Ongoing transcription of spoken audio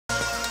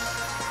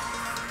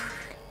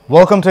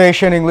Welcome to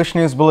Asian English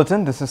News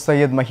Bulletin. This is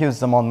Syed Mahir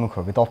Zaman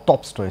Mukhar with our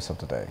top stories of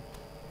the day.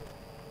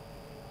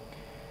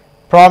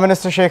 Prime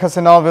Minister Sheikh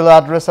Hasina will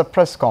address a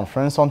press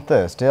conference on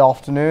Thursday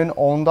afternoon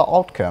on the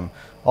outcome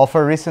of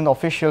her recent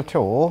official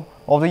tour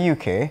of the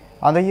UK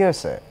and the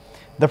USA.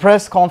 The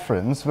press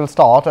conference will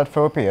start at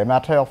 4 p.m.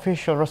 at her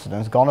official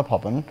residence, Ghana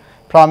Bhavan,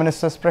 Prime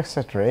Minister's Press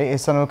Secretary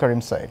Ihsanul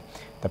Karim said.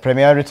 The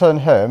Premier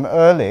returned home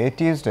early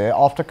Tuesday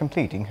after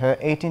completing her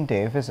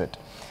 18-day visit.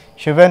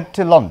 She went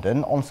to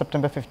London on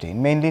September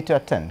 15, mainly to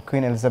attend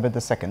Queen Elizabeth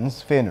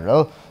II's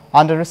funeral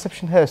and a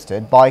reception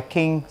hosted by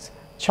King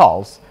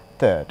Charles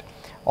III.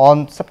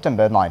 On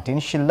September 19,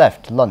 she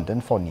left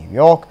London for New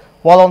York,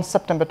 while on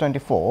September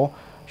 24,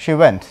 she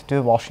went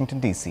to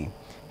Washington, D.C.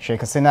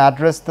 Sheikh Hasina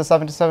addressed the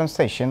 77th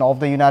session of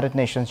the United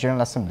Nations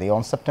General Assembly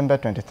on September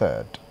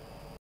 23rd.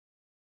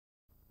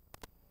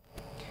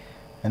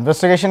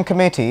 Investigation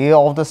Committee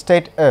of the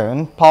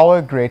state-owned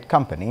power grid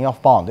company of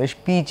Bangladesh,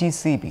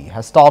 PGCB,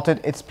 has started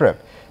its probe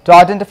to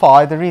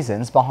identify the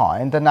reasons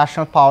behind the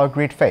national power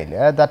grid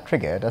failure that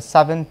triggered a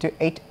 7 to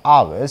 8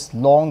 hours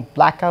long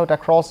blackout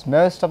across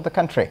most of the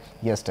country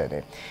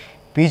yesterday.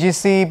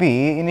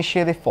 PGCB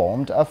initially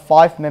formed a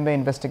 5-member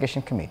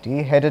investigation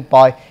committee headed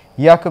by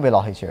Yaqub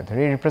Elahi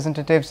Chaudhary,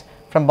 representatives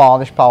from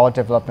Bangladesh Power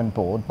Development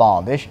Board,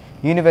 Bangladesh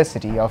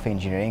University of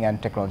Engineering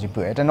and Technology,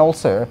 BUET, and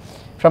also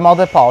from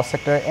other power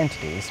sector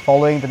entities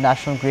following the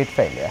national grid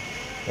failure.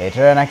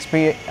 Later,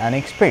 an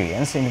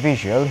experienced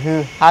individual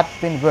who had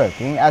been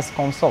working as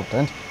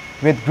consultant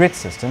with grid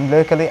system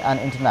locally and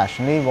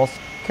internationally was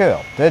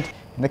co-opted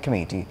in the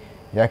committee.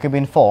 Yaqub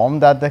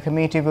informed that the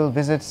committee will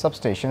visit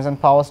substations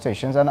and power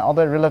stations and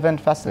other relevant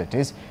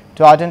facilities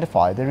to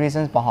identify the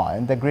reasons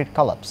behind the grid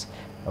collapse.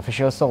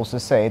 Official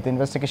sources say the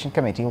investigation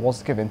committee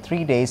was given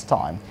 3 days'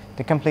 time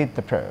to complete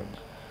the probe.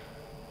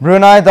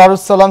 Brunei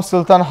Darussalam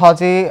Sultan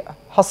Haji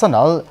Hassan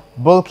Al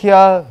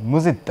Bolkiah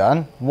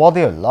Muizzuddin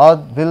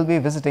Waliullah will be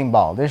visiting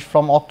Bangladesh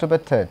from October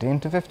 13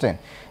 to 15.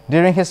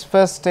 During his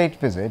first state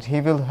visit,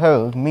 he will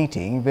hold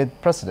meeting with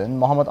President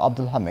Mohammad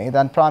Abdul Hamid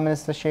and Prime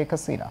Minister Sheikh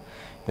Hasina.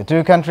 The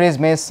two countries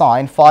may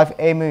sign 5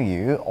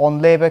 MOU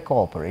on labour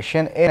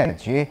cooperation,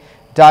 energy,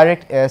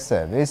 direct air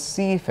service,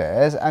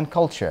 seafares and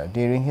culture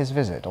during his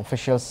visit,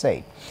 officials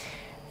said.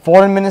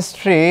 Foreign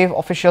Ministry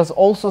officials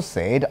also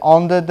said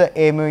under the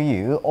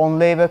MOU on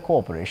labour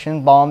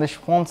cooperation, Bangladesh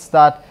wants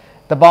that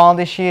the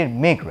Bangladeshi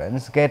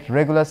migrants get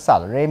regular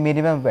salary,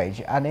 minimum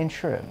wage and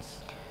insurance.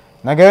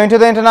 Now going to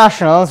the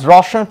internationals,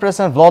 Russian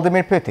President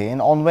Vladimir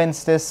Putin on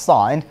Wednesday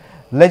signed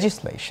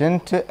legislation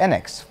to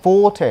annex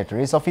 4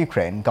 territories of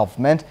Ukraine,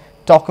 government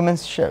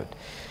documents showed.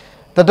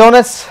 The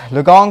Donetsk,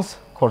 Lugansk,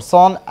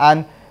 Kherson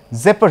and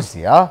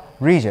Zaporizhia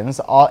regions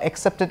are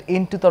accepted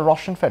into the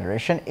Russian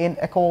Federation in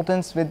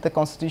accordance with the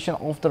Constitution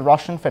of the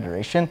Russian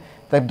Federation,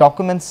 the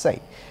documents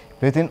say.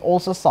 Putin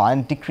also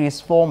signed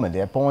decrees formally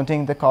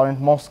appointing the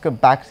current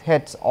Moscow-backed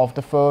heads of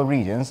the 4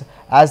 regions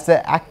as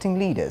their acting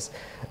leaders.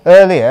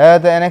 Earlier,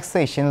 the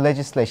annexation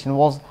legislation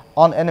was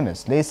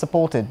unanimously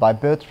supported by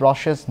both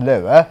Russia's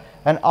lower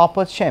and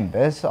upper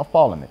chambers of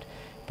parliament.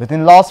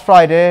 Putin last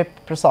Friday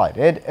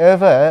presided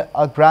over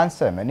a grand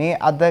ceremony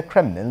at the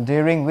Kremlin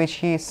during which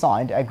he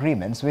signed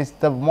agreements with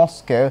the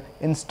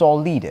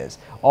Moscow-installed leaders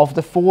of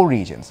the 4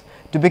 regions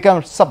to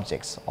become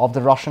subjects of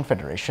the Russian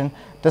Federation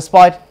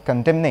despite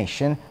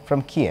condemnation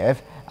from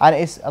Kiev and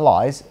its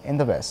allies in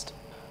the West.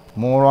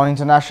 More on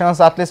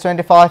internationals, at least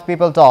 25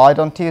 people died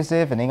on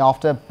Tuesday evening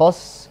after a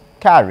bus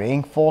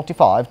carrying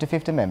 45 to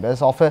 50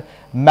 members of a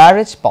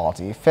marriage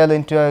party fell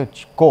into a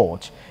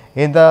gorge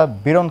in the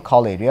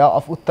Bironkal area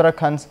of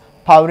Uttarakhand's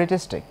Pauri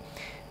district.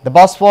 The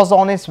bus was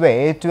on its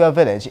way to a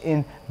village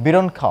in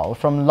Bironkal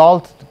from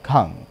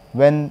Lalghang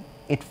when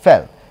it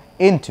fell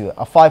into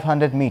a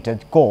 500-meter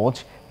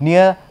gorge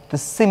near the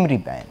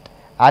Simri Bend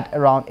at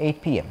around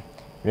 8 p.m.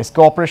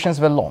 Rescue operations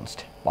were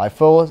launched by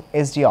 4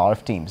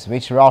 SDRF teams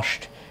which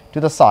rushed to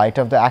the site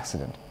of the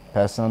accident.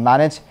 Personnel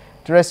managed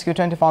to rescue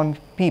 21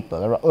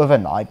 people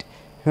overnight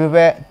who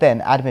were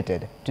then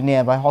admitted to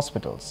nearby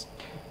hospitals.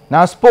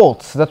 Now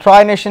sports, the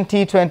Tri-Nation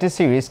T20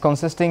 series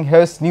consisting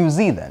hosts New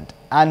Zealand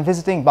and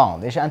visiting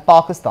Bangladesh and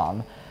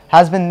Pakistan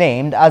has been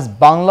named as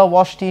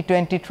Bangladesh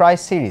T20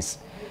 Tri-Series.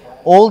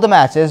 All the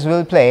matches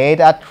will be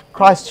played at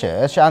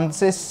Christchurch and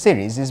this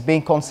series is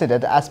being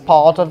considered as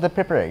part of the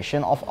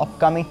preparation of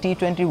upcoming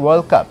T20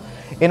 World Cup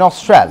in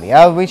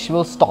Australia, which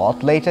will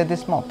start later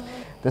this month.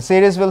 The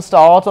series will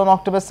start on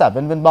October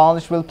 7 when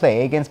Bangladesh will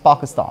play against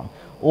Pakistan.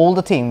 All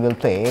the teams will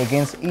play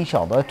against each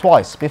other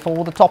twice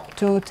before the top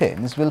 2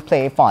 teams will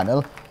play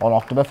final on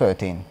October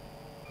 13.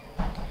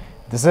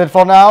 This is it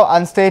for now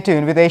and stay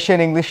tuned with Asian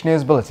English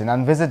News Bulletin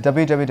and visit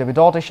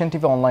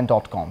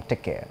www.asiantvonline.com.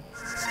 Take care.